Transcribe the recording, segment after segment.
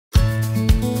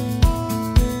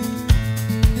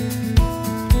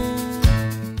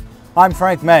I'm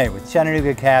Frank May with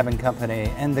Chattanooga Cabin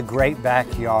Company and the Great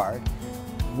Backyard.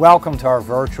 Welcome to our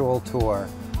virtual tour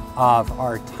of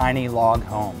our tiny log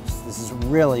homes. This is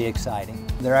really exciting.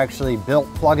 They're actually built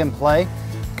plug and play.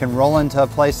 Can roll into a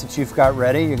place that you've got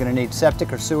ready. You're going to need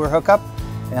septic or sewer hookup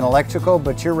and electrical,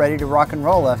 but you're ready to rock and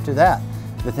roll after that.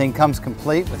 The thing comes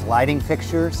complete with lighting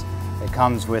fixtures. It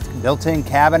comes with built-in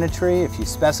cabinetry if you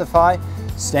specify.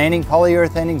 Staining,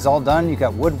 polyurethaning's all done. You've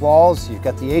got wood walls, you've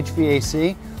got the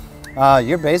HVAC.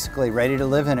 You're basically ready to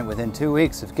live in it within 2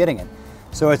 weeks of getting it.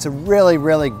 So it's a really,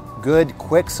 really good,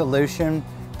 quick solution.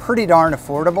 Pretty darn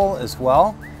affordable as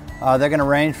well. They're going to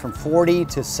range from $40,000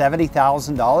 to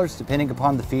 $70,000 depending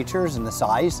upon the features and the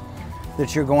size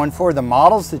that you're going for. The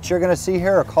models that you're going to see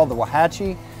here are called the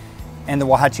Wahatchee and the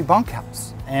Wahatchee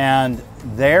Bunkhouse. And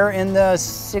they're in the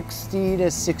 60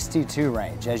 to 62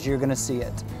 range as you're going to see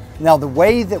it. Now, the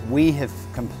way that we have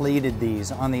completed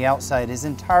these on the outside is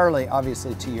entirely,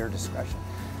 obviously, to your discretion.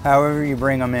 However you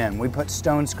bring them in. We put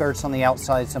stone skirts on the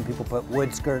outside. Some people put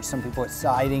wood skirts. Some people put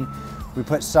siding. We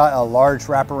put a large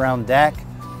wraparound deck,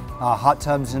 hot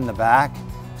tubs in the back.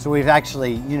 So we've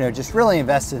actually, just really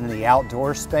invested in the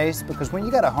outdoor space, because when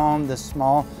you got a home this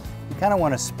small, you kind of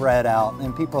want to spread out.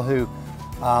 And people who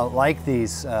like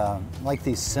these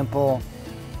simple,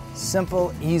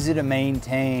 easy to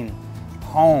maintain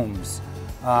homes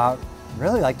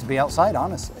really like to be outside,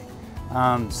 honestly.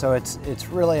 So it's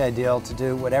really ideal to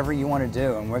do whatever you want to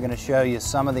do, and we're going to show you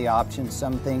some of the options,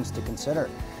 some things to consider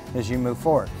as you move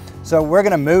forward. So we're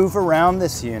going to move around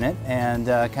this unit and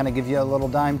kind of give you a little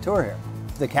dime tour here.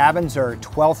 The cabins are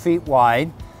 12 feet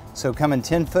wide, so coming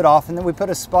 10 foot off, and then we put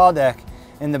a spa deck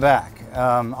in the back.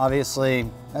 Obviously,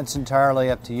 that's entirely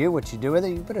up to you what you do with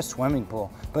it. You put a swimming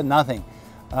pool, but nothing.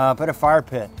 Put a fire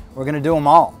pit. We're going to do them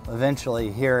all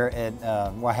eventually here at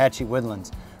Wahatchee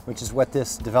Woodlands, which is what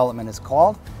this development is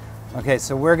called. Okay,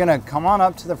 so we're going to come on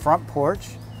up to the front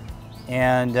porch,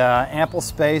 and ample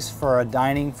space for a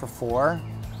dining for 4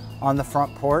 on the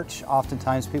front porch.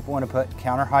 Oftentimes people want to put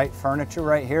counter height furniture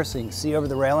right here so you can see over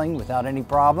the railing without any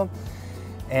problem.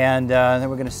 And then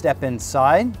we're going to step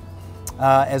inside.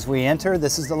 As we enter,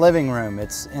 this is the living room.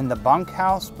 It's in the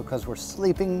bunkhouse because we're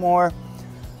sleeping more.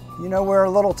 We're a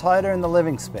little tighter in the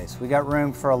living space. We got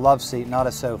room for a love seat, not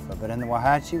a sofa. But in the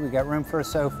Wahatchee, we got room for a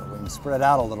sofa. We can spread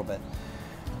out a little bit.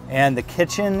 And the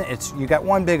kitchen, you got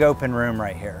one big open room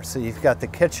right here. So you've got the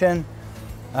kitchen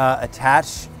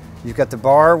attached. You've got the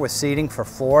bar with seating for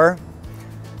 4.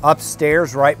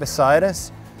 Upstairs, right beside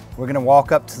us, we're going to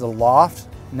walk up to the loft.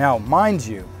 Now, mind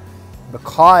you,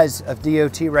 because of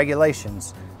DOT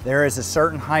regulations, there is a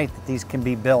certain height that these can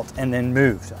be built and then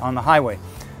moved on the highway.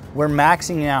 We're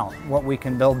maxing out what we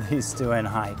can build these to in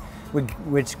height,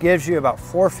 which gives you about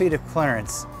 4 feet of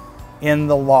clearance in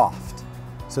the loft.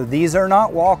 So these are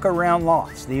not walk-around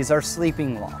lofts. These are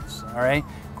sleeping lofts, all right?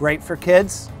 Great for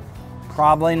kids,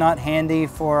 probably not handy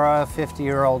for a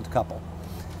 50-year-old couple.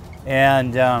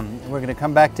 And we're gonna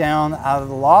come back down out of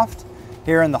the loft.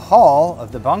 Here in the hall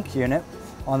of the bunk unit,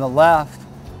 on the left,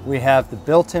 we have the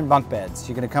built-in bunk beds.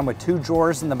 You're gonna come with 2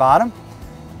 drawers in the bottom.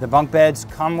 The bunk beds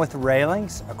come with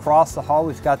railings. Across the hall,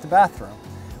 we've got the bathroom.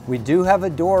 We do have a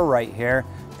door right here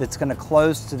that's going to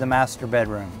close to the master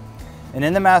bedroom. And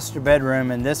in the master bedroom,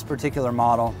 in this particular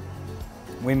model,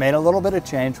 we made a little bit of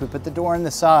change. We put the door in the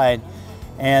side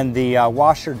and the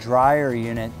washer-dryer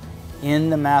unit in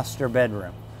the master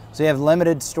bedroom. So you have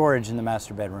limited storage in the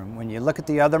master bedroom. When you look at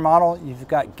the other model, you've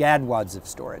got gadwads of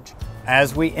storage.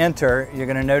 As we enter, you're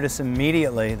going to notice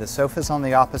immediately the sofa's on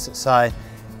the opposite side.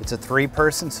 It's a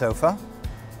 3-person sofa.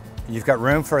 You've got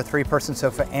room for a 3-person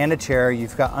sofa and a chair.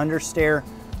 You've got understair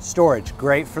storage,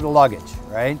 great for the luggage,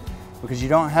 right? Because you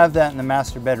don't have that in the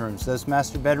master bedrooms. Those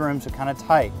master bedrooms are kind of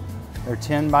tight. They're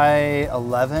 10 by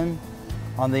 11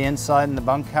 on the inside in the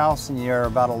bunkhouse, and you're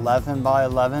about 11 by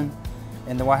 11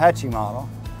 in the Wahatchee model.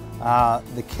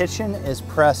 The kitchen is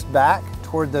pressed back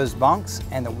toward those bunks,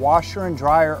 and the washer and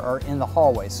dryer are in the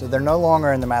hallway, so they're no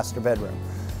longer in the master bedroom.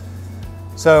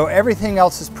 So everything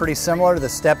else is pretty similar. The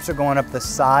steps are going up the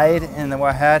side in the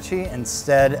Wahatchee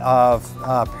instead of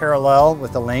parallel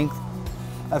with the length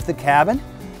of the cabin.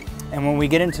 And when we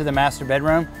get into the master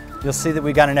bedroom, you'll see that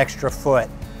we got an extra foot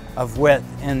of width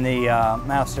in the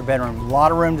master bedroom. A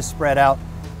lot of room to spread out,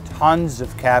 tons of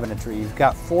cabinetry. You've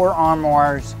got 4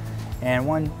 armoires and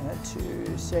 1,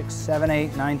 2, 6, 7,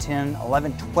 8, 9, 10,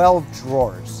 11, 12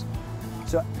 drawers.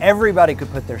 So everybody could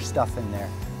put their stuff in there.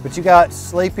 But you got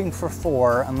sleeping for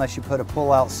 4 unless you put a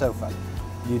pull-out sofa.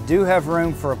 You do have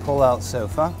room for a pull-out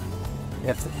sofa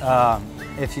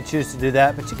if you choose to do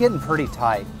that, but you're getting pretty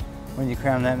tight when you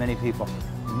cram that many people.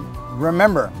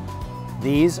 Remember,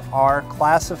 These are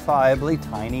classifiably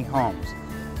tiny homes.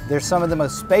 They're some of the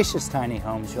most spacious tiny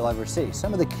homes you'll ever see.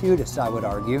 Some of the cutest, I would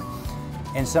argue,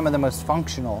 and some of the most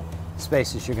functional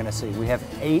spaces you're going to see. We have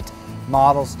 8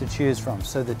 models to choose from.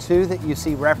 So the 2 that you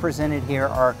see represented here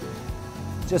are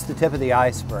just the tip of the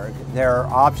iceberg. There are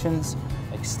options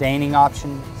like staining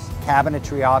options,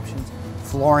 cabinetry options,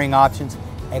 flooring options,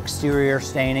 exterior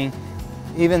staining.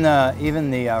 Even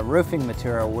the roofing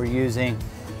material, we're using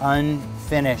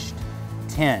unfinished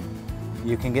tin.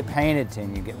 You can get painted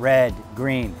tin. You get red,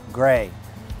 green, gray.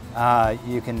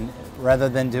 You can, rather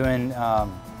than doing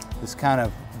this kind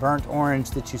of burnt orange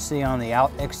that you see on the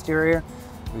exterior,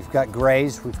 we've got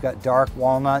grays, we've got dark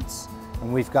walnuts,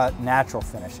 and we've got natural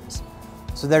finishes.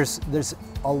 So there's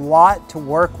a lot to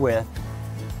work with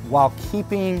while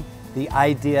keeping the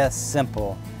idea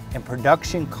simple and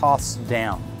production costs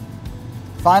down.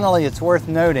 Finally, it's worth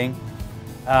noting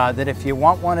that if you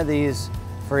want one of these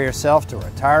for yourself to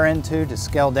retire into, to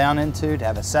scale down into, to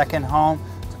have a second home,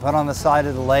 to put on the side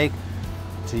of the lake,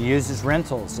 to use as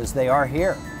rentals, as they are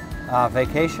here,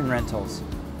 vacation rentals,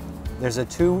 there's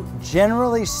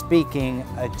generally speaking,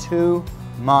 a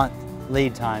 2-month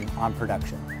lead time on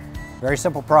production. Very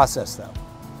simple process though.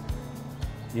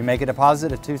 You make a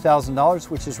deposit of $2,000,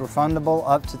 which is refundable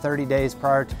up to 30 days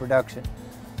prior to production.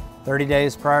 30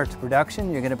 days prior to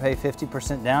production, you're going to pay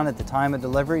 50% down. At the time of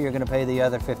delivery, you're going to pay the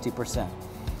other 50%.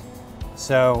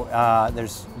 So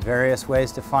there's various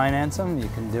ways to finance them. You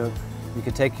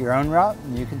can take your own route,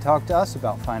 and you can talk to us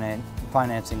about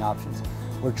financing options.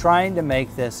 We're trying to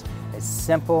make this as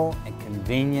simple and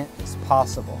convenient as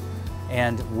possible.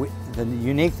 And the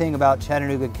unique thing about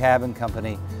Chattanooga Cabin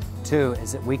Company too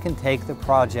is that we can take the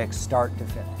project start to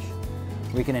finish.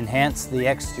 We can enhance the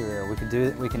exterior,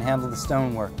 we can handle the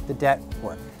stonework, the deck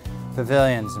work,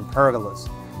 pavilions and pergolas,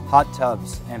 hot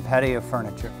tubs and patio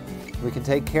furniture. We can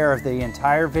take care of the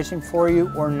entire vision for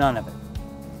you or none of it.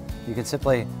 You can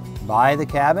simply buy the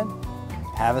cabin,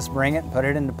 have us bring it, put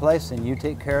it into place, and you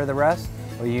take care of the rest,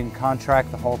 or you can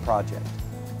contract the whole project.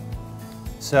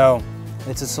 So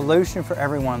it's a solution for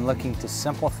everyone looking to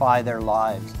simplify their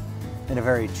lives in a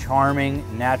very charming,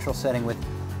 natural setting with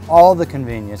all the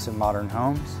convenience of modern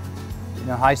homes. You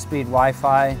know, high-speed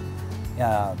Wi-Fi,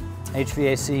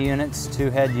 HVAC units,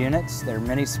 2-head units. They're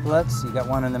mini splits. You got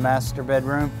one in the master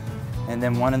bedroom and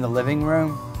then one in the living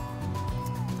room.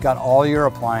 You've got all your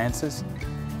appliances.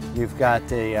 You've got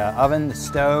the oven, the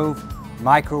stove,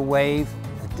 microwave,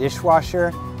 a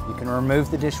dishwasher. You can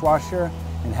remove the dishwasher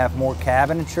and have more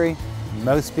cabinetry.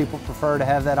 Most people prefer to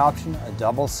have that option, a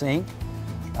double sink,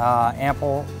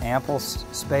 ample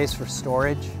space for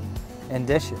storage and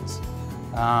dishes.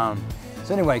 So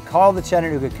anyway, call the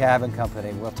Chattanooga Cabin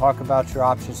Company. We'll talk about your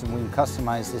options and we can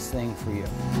customize this thing for you.